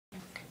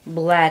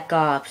Black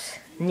Ops,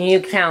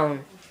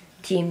 Nuketown,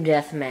 Team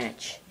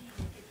Deathmatch.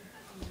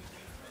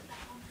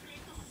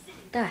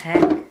 What the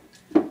heck?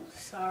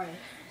 Sorry.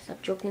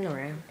 Stop joking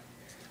around.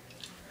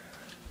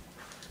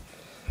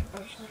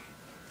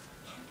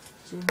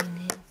 Zoom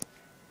in.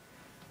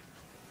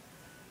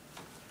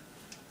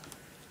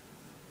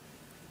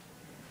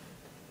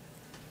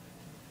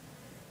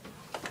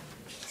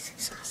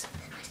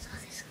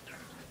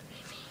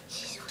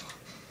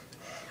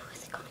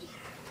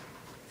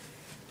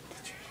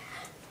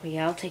 Well,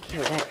 yeah, I'll take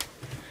care of that.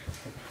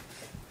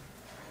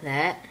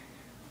 That?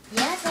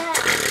 Yeah, that.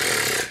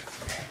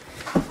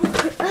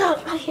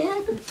 Oh, I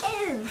had the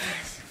air.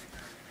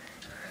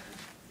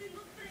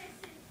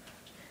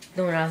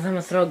 Don't worry, I'm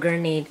gonna throw a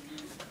grenade.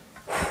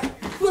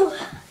 Man,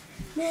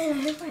 I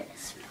hurt my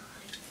spine.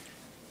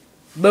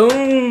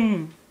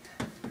 Boom!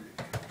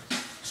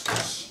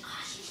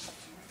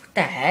 What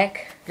the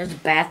heck? There's a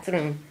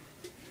bathroom.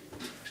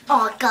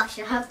 Oh gosh,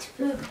 I have to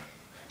poop.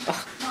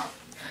 Oh.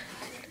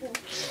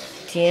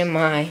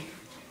 TMI.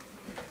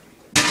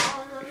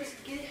 Oh, that was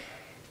good.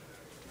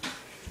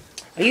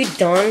 Are you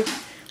done?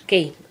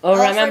 Okay. Oh,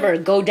 remember,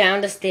 go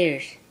down the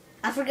stairs.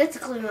 I forgot to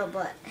clean my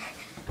butt.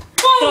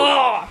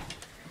 Oh!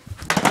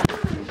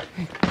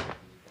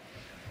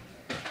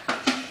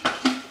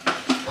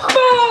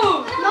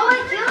 No, I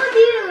killed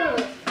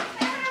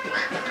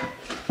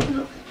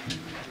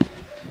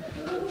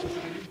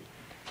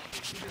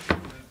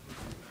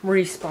you!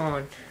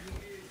 Respawn.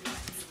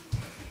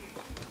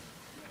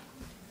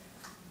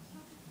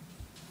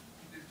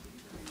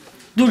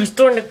 Dude, he's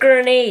throwing a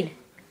grenade.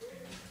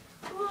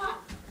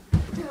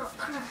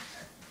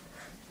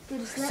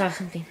 Dude, Saw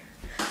something.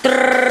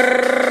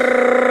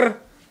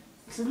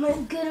 it's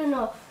not good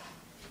enough.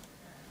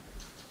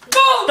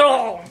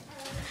 Oh,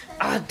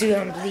 dude,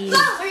 I'm bleeding.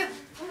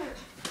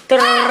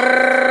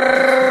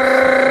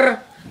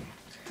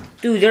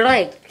 Dude, they're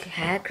like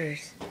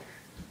hackers.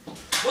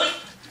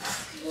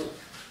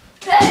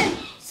 Hey,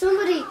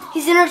 somebody,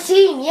 he's in our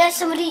team. Yeah,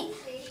 somebody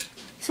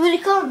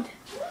come.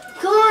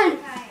 Come on.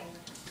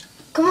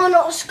 Come on,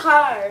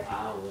 Oscar.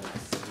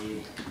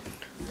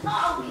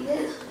 Oh,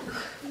 yeah.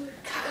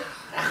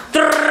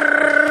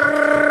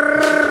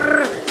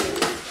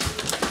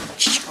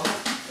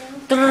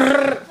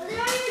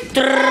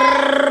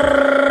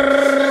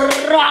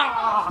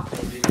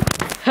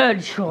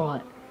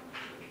 Headshot.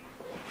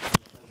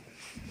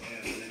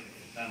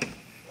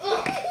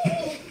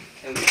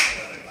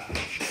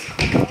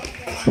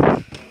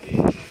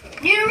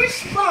 You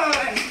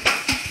respond.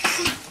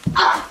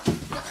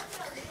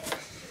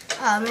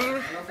 Oh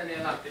man.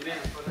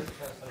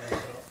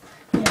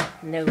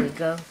 There we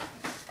go.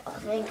 I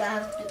think I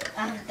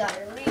have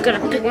diarrhea. Gotta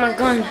pick my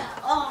gun.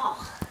 Oh.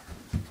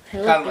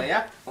 Calma,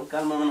 ya? Con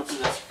calma, no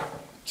nos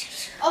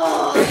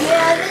Oh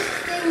yeah, this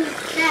thing you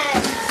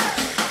can't.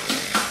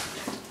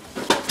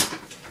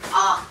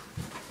 Oh,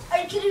 are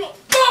you kidding me?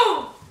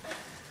 Boom!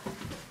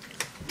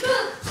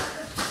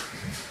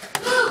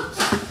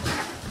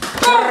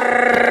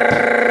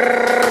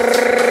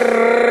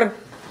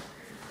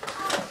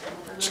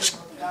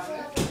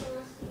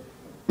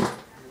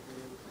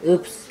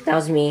 Oops, that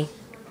was me.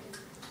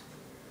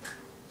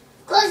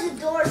 Close the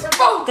door.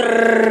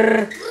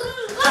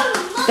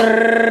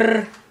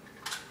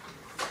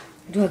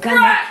 Dude, I got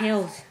no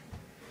kills.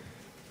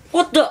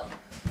 What the?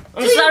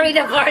 I'm sorry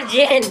to barge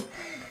in.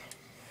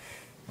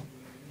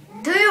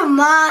 Do you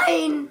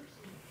mind?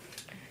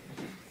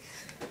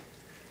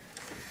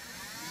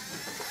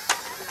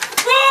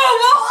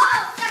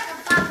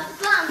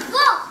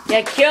 Yeah,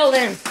 I killed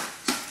him.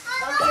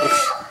 Okay,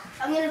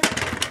 I'm gonna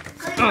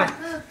clean my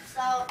poop,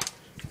 so.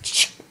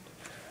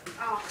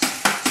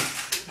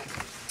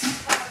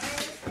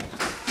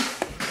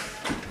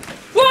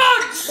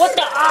 What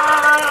the?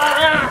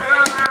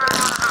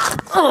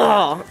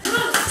 Oh.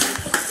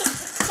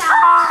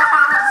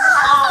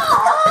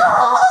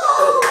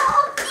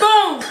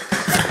 Boom!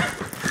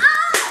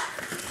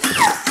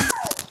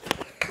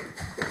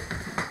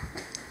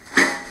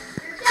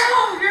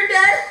 You're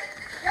dead.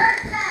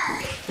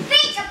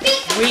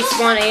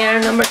 Respawn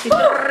air number 2.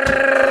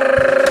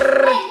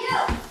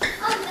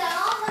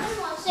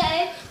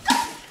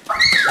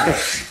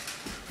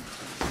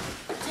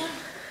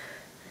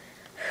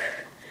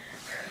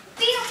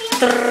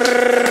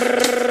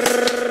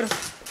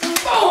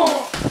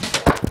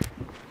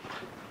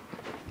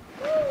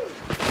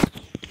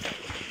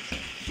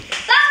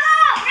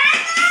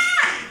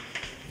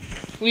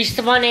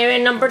 Respawn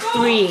area number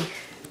 3.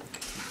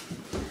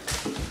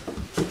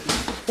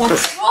 What?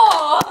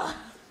 Oh!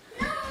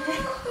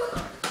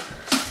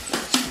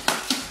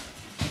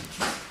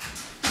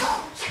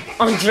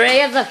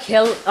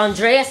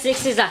 Andrea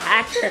 6 is a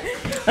hacker.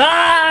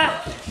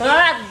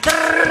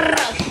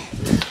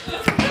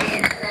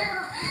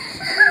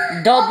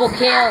 Double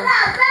kill.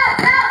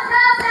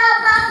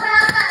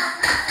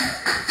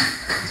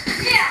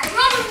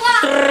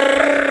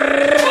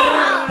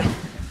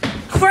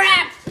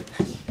 Crap!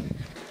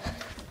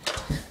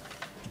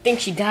 I think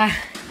she died.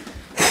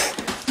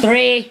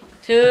 3,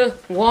 2,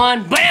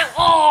 1, bam!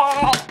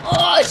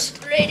 Oh,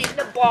 straight in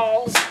the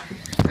balls.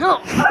 Oh.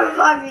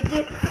 Revive me,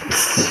 dude.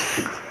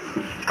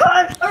 Come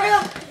on, hurry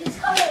up. He's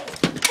coming.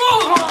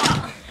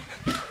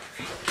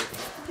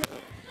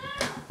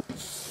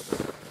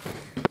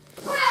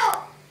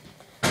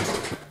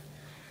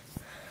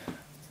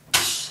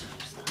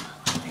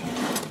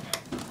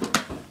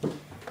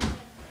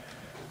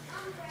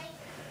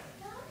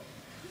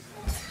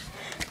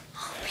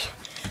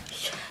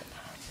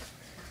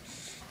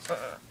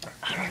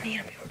 I don't need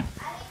him.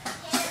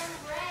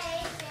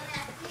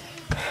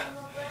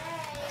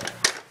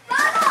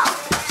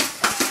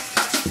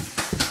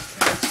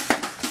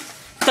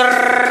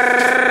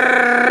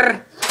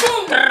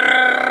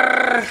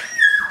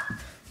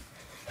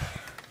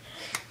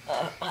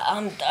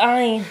 I'm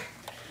dying.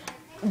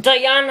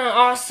 Diana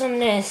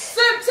awesomeness.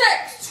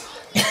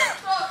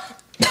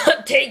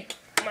 Take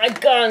my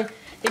gun.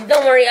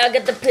 Don't worry, I'll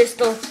get the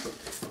pistol.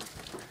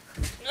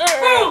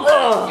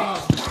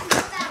 Oh.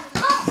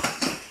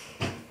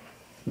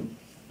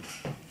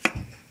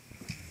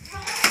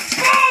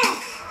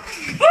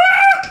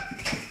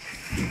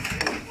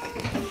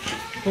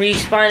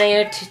 Respawn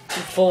here to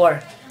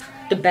 4.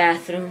 The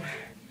bathroom.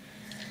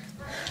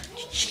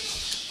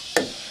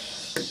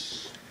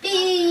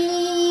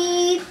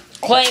 Beep.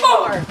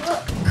 Claymore.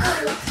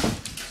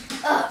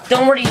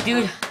 Don't worry,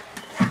 dude.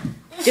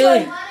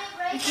 Dude.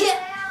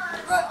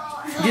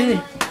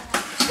 Dude.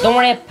 Don't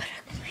worry.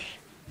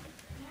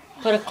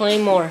 Put a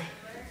claymore.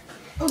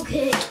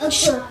 Okay,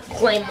 okay.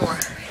 Claymore.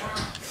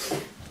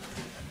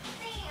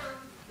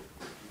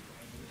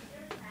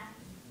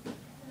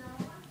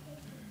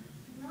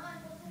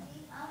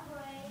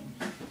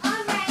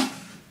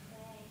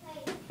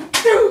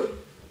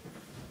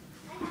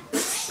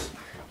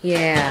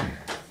 Yeah.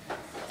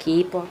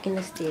 Keep walking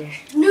the stairs.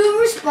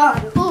 New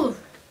respawn. Ooh.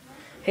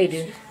 Hey,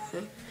 dude.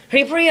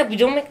 Hurry up.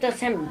 Don't make that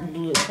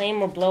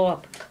claymore blow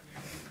up.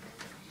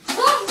 Go,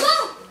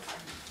 go.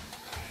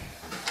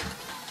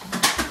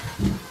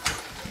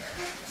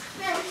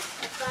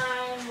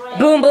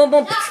 Boom, boom,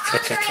 boom.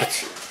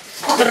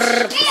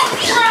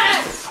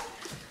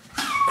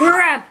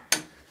 Crap.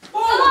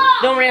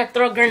 Don't worry, I'll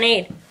throw a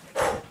grenade.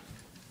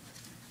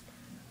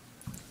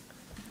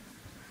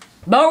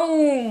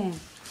 Boom.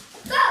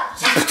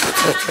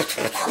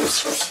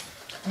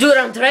 Dude,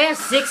 Andrea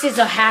 6 is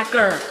a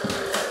hacker.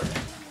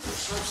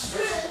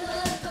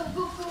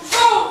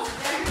 Boom.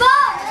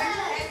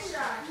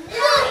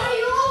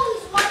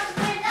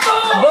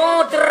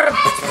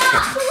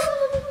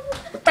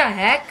 What the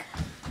heck?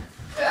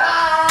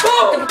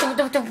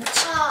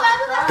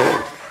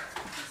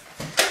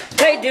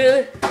 Hey,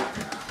 dude.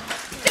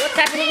 What's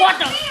happening? What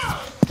the?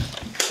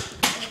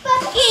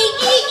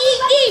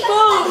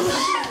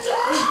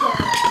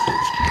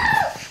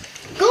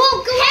 Go,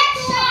 go.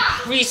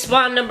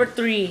 Respawn number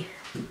 3.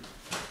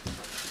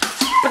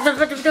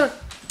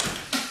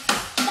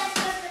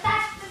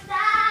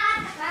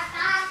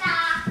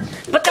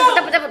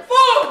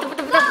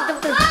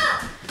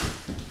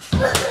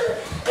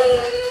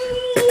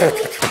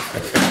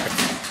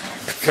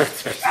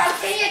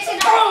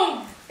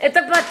 It's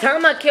about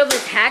time I kill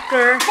this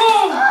hacker.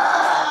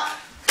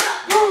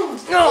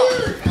 No.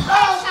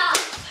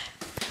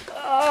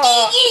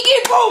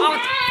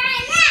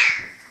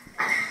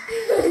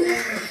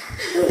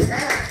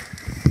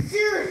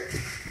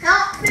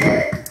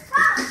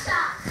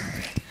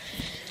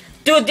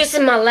 Dude, this is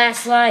my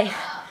last life.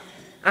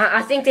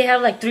 I think they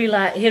have like 3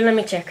 lives. Here, let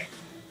me check.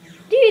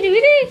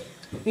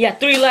 Yeah,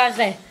 3 lives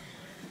left.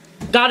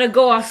 Gotta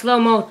go on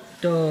slow-mo.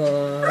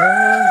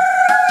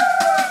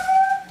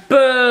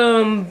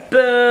 Boom,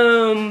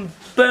 boom,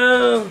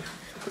 boom.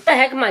 What the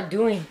heck am I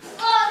doing?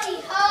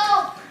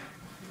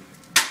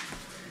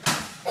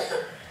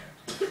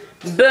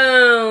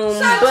 Boom,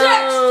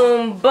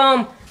 boom,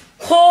 boom.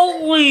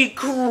 Holy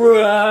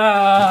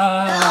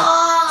crap.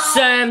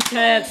 Sam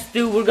text,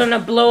 dude, we're gonna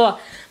blow up.